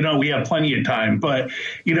 we have plenty of time. But,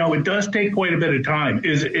 it does take quite a bit of time.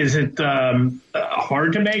 Is it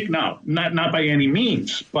hard to make? No, not by any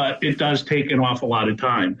means. But it does take an awful lot of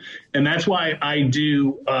time. And that's why I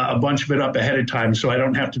do a bunch of it up ahead of time, so I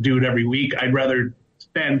don't have to do it every week. I'd rather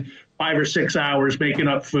spend 5 or 6 hours making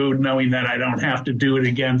up food, knowing that I don't have to do it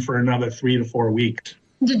again for another 3 to 4 weeks.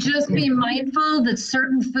 To just be mindful that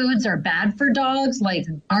certain foods are bad for dogs, like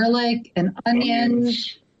garlic and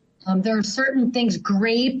onions. There are certain things,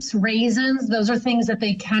 grapes, raisins, those are things that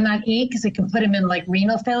they cannot eat because it can put them in like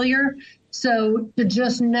renal failure. So to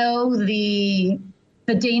just know the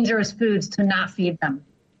dangerous foods, to not feed them.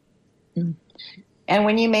 And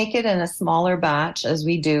when you make it in a smaller batch, as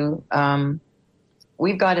we do,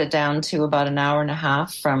 we've got it down to about an hour and a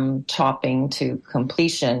half from chopping to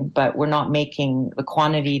completion, but we're not making the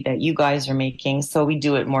quantity that you guys are making, so we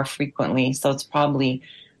do it more frequently. So it's probably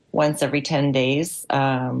once every 10 days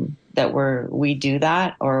that we do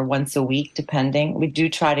that, or once a week, depending. We do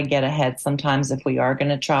try to get ahead sometimes if we are going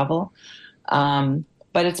to travel.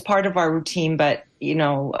 But it's part of our routine. But,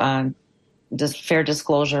 just fair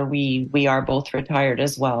disclosure, we are both retired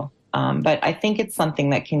as well. But I think it's something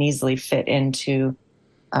that can easily fit into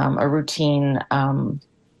a routine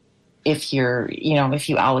if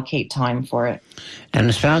you allocate time for it. And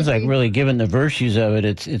it sounds like, really, given the virtues of it,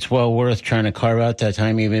 it's well worth trying to carve out that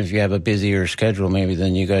time, even if you have a busier schedule maybe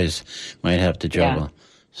than you guys might have to juggle. Yeah.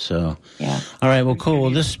 So, yeah. All right, well, cool.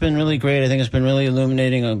 Well, this has been really great. I think it's been really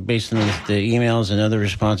illuminating based on the emails and other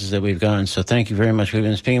responses that we've gotten. So thank you very much. We've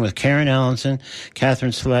been speaking with Karen Allenson,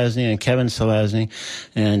 Catherine Selazny, and Kevin Selazny.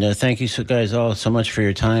 And thank you guys all so much for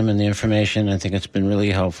your time and the information. I think it's been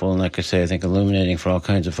really helpful. And like I say, I think illuminating for all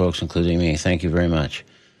kinds of folks, including me. Thank you very much.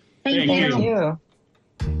 Thank you.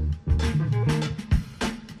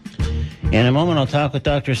 In a moment, I'll talk with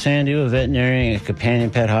Dr. Sandhu, a veterinarian at Companion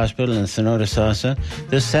Pet Hospital in Sonota Sasa.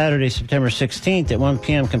 This Saturday, September 16th at 1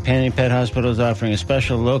 p.m., Companion Pet Hospital is offering a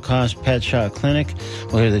special low-cost pet shot clinic.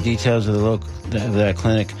 We'll hear the details of that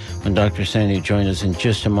clinic when Dr. Sandhu joins us in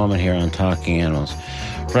just a moment here on Talking Animals.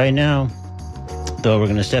 Right now, though, we're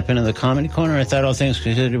going to step into the Comedy Corner. I thought, all things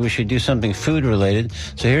considered, we should do something food-related.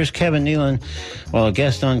 So here's Kevin Nealon, a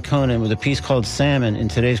guest on Conan, with a piece called Salmon in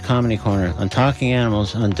today's Comedy Corner on Talking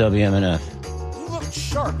Animals on WMNF. You look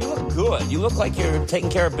sharp. You look good. You look like you're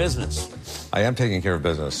taking care of business. I am taking care of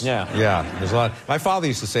business. Yeah. Yeah, there's a lot. My father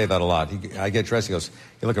used to say that a lot. I get dressed, he goes,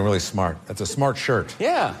 you're looking really smart. That's a smart shirt.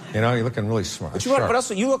 Yeah. You're looking really smart. But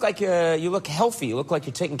also, you look like you look healthy. You look like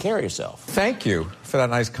you're taking care of yourself. Thank you for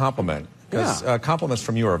that nice compliment. Because compliments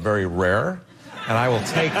from you are very rare, and I will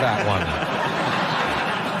take that one.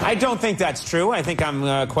 I don't think that's true. I think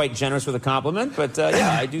I'm quite generous with a compliment, but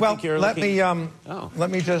I do think you're looking... Let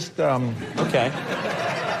me just... Okay.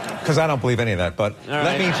 Because I don't believe any of that, but right.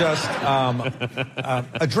 Let me just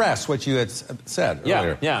address what you had said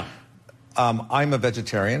earlier. Yeah. I'm a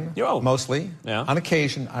vegetarian, mostly. Yeah. On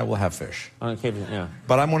occasion, I will have fish. On occasion, yeah.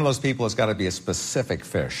 But I'm one of those people that's got to be a specific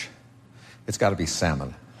fish. It's got to be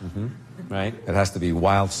salmon. Mm-hmm. Right. It has to be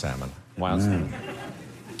wild salmon. Wild salmon.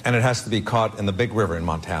 And it has to be caught in the big river in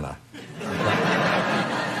Montana.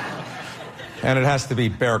 And it has to be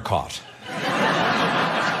bear caught.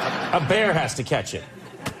 A bear has to catch it.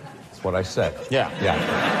 That's what I said. Yeah.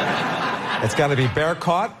 Yeah. It's got to be bear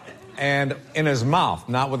caught and in his mouth,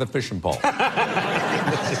 not with a fishing pole.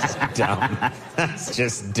 That's just dumb. That's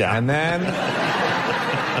just dumb. And then...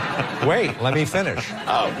 Wait, let me finish.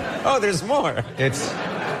 Oh, there's more.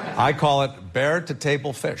 I call it bear to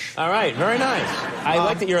table fish. All right, very nice. I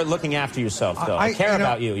like that you're looking after yourself, though. I care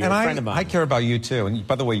about you. You're a friend of mine. I care about you, too. And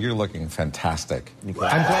by the way, you're looking fantastic. I'm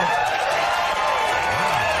glad.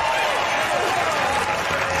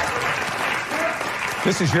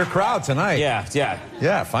 This is your crowd tonight. Yeah.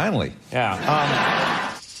 Yeah, finally. Yeah.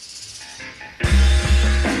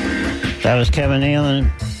 That was Kevin Nealon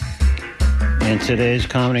in today's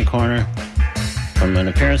Comedy Corner from an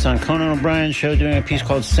appearance on Conan O'Brien's show doing a piece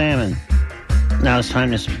called Salmon. Now it's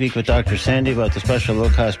time to speak with Dr. Sandhu about the special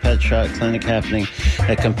low-cost pet shot clinic happening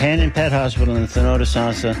at Companion Pet Hospital in Sonota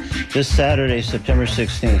Sasa this Saturday, September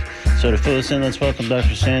 16th. So to fill us in, let's welcome Dr.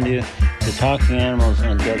 Sandhu to Talking Animals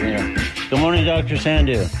on WMNF. Good morning, Dr.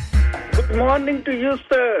 Sandhu. Good Good morning to you,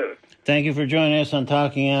 sir. Thank you for joining us on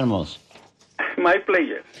Talking Animals. My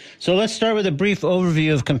pleasure. So let's start with a brief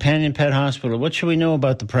overview of Companion Pet Hospital. What should we know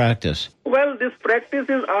about the practice? Well, this practice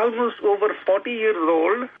is almost over 40 years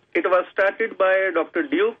old. It was started by Dr.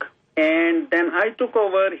 Duke, and then I took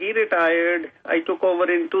over. He retired. I took over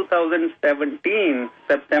in 2017,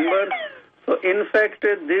 September. So, in fact,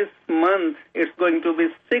 this month, it's going to be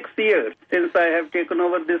 6 years since I have taken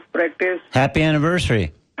over this practice. Happy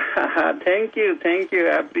anniversary. Thank you.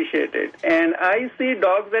 I appreciate it. And I see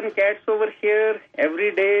dogs and cats over here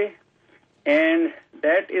every day. And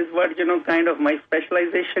that is what, kind of my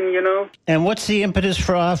specialization, And what's the impetus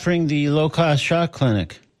for offering the low-cost shock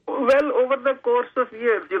clinic? Well, over the course of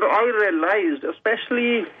years, I realized,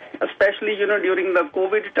 especially, during the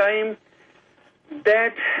COVID time,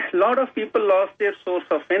 that a lot of people lost their source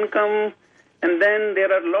of income. And then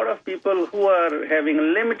there are a lot of people who are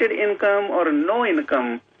having limited income or no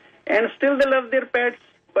income. And still they love their pets,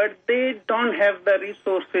 but they don't have the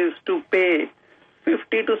resources to pay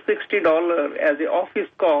 $50 to $60 as an office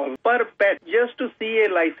call per pet just to see a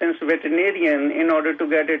licensed veterinarian in order to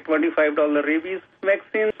get a $25 rabies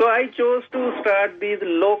vaccine. So I chose to start these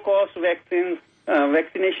low-cost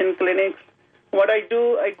vaccination clinics. What I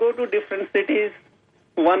do, I go to different cities,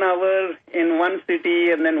 1 hour in one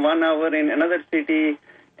city and then 1 hour in another city,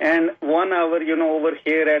 and 1 hour, over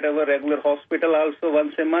here at our regular hospital also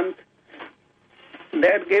once a month.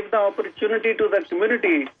 That gave the opportunity to the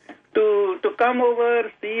community to come over,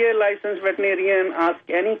 see a licensed veterinarian, ask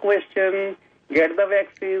any question, get the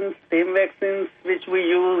vaccines, same vaccines which we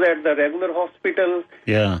use at the regular hospital.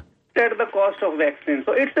 Yeah. At the cost of vaccines.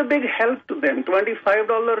 So it's a big help to them.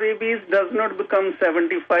 $25 rabies does not become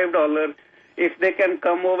 $75 if they can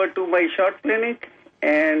come over to my short clinic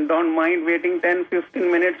and don't mind waiting 10-15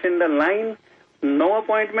 minutes in the line. No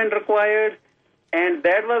appointment required. And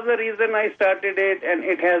that was the reason I started it, and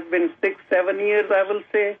it has been 6-7 years, I will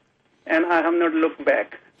say, and I have not looked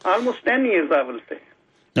back. Almost 10 years, I will say.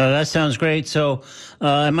 No, that sounds great. So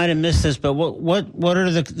I might have missed this, but what are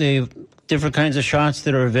the different kinds of shots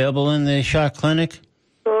that are available in the shot clinic?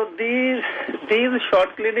 So these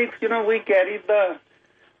shot clinics, we carry the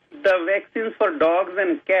vaccines for dogs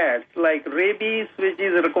and cats, like rabies, which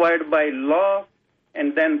is required by law,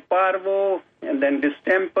 and then parvo, and then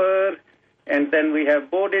distemper, and then we have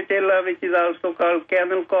Bordetella, which is also called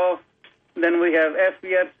kennel cough. Then we have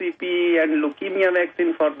FVRCP and leukemia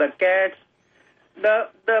vaccine for the cats. The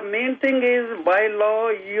main thing is, by law,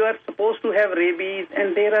 you are supposed to have rabies,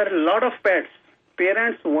 and there are a lot of pets.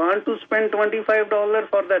 Parents want to spend $25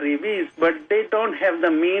 for the rabies, but they don't have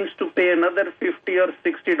the means to pay another $50 or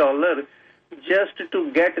 $60 just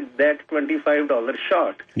to get that $25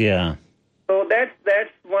 shot. Yeah. So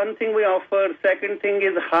that's one thing we offer. Second thing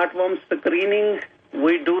is heartworm screening.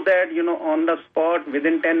 We do that, on the spot.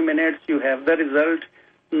 Within 10 minutes, you have the result.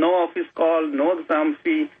 No office call, no exam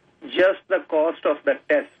fee, just the cost of the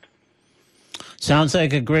test. Sounds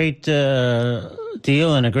like a great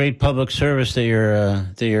deal and a great public service that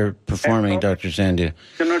you're performing, Dr. Sandhu.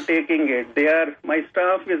 Taking it. My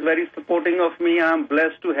staff is very supporting of me. I'm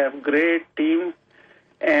blessed to have great team,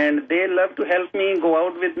 and they love to help me, go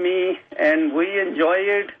out with me, and we enjoy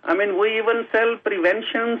it. I mean, we even sell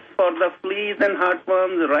preventions for the fleas and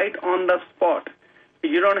heartworms right on the spot.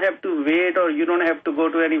 You don't have to wait, or you don't have to go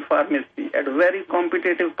to any pharmacy at a very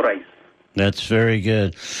competitive price. That's very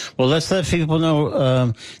good. Well, let's let people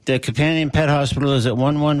know the Companion Pet Hospital is at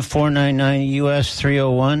 11499 US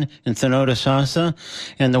 301 in Thanota, Sasa.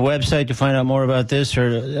 And the website to find out more about this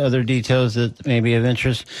or other details that may be of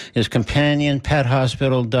interest is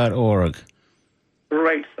companionpethospital.org.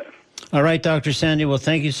 Right, sir. All right, Dr. Sandhu. Well,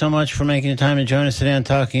 thank you so much for making the time to join us today on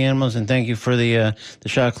Talking Animals, and thank you for the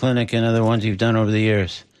shot clinic and other ones you've done over the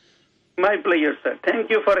years. My pleasure, sir. Thank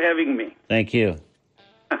you for having me. Thank you.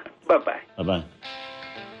 Bye-bye. Bye-bye.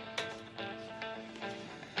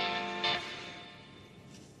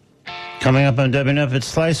 Coming up on WNF, it's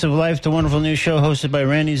Slice of Life, the wonderful new show hosted by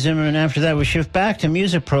Randy Zimmerman. After that, we shift back to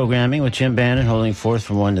music programming with Jim Bannon holding forth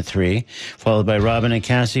from 1 to 3, followed by Robin and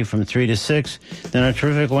Cassie from 3 to 6. Then our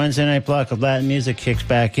terrific Wednesday night block of Latin music kicks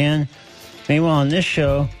back in. Meanwhile, on this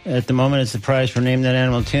show, at the moment, it's the prize for Name That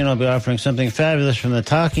Animal Tune. I'll be offering something fabulous from the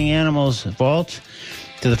Talking Animals Vault.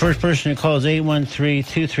 To the first person who calls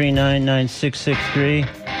 813-239-9663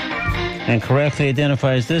 and correctly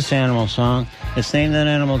identifies this animal song, it's Name That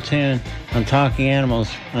Animal Tune on Talking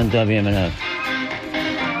Animals on WMNF.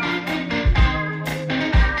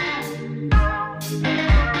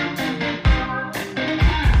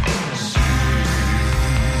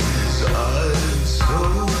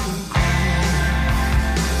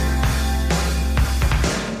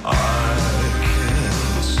 I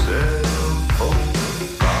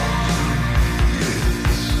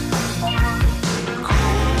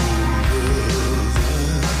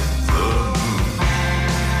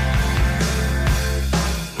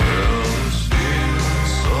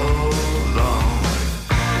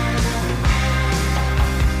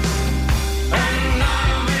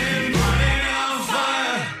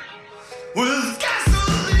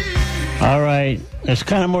All right. It's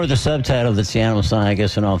kind of more the subtitle that's the animal song, I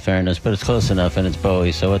guess, in all fairness, but it's close enough, and it's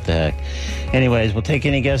Bowie, so what the heck. Anyways, we'll take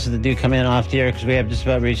any guesses that do come in off the air because we have just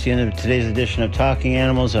about reached the end of today's edition of Talking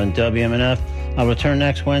Animals on WMNF. I'll return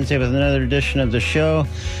next Wednesday with another edition of the show.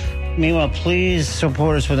 Meanwhile, please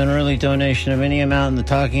support us with an early donation of any amount in the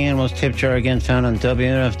Talking Animals tip jar, again found on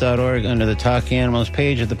WMNF.org under the Talking Animals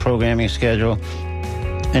page of the programming schedule.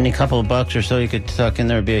 Any couple of bucks or so you could tuck in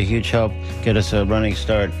there would be a huge help, get us a running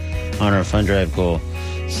start on our fund drive goal.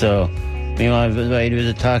 So, meanwhile, I invite you to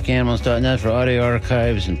visit talkanimals.net for audio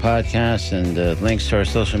archives and podcasts and links to our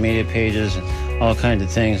social media pages and all kinds of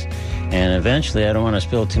things. And eventually, I don't want to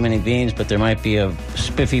spill too many beans, but there might be a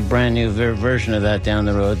spiffy brand new version of that down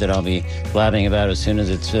the road that I'll be blabbing about as soon as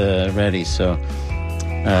it's ready. So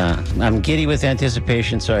I'm giddy with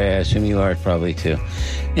anticipation. Sorry, I assume you are probably too.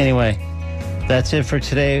 Anyway, that's it for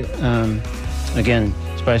today. Again,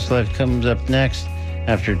 Spice Life comes up next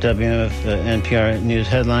after WMF NPR News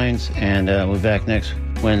Headlines, and we'll be back next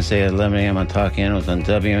Wednesday at 11 a.m. on Talking Animals on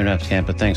WMNF Tampa. Thanks.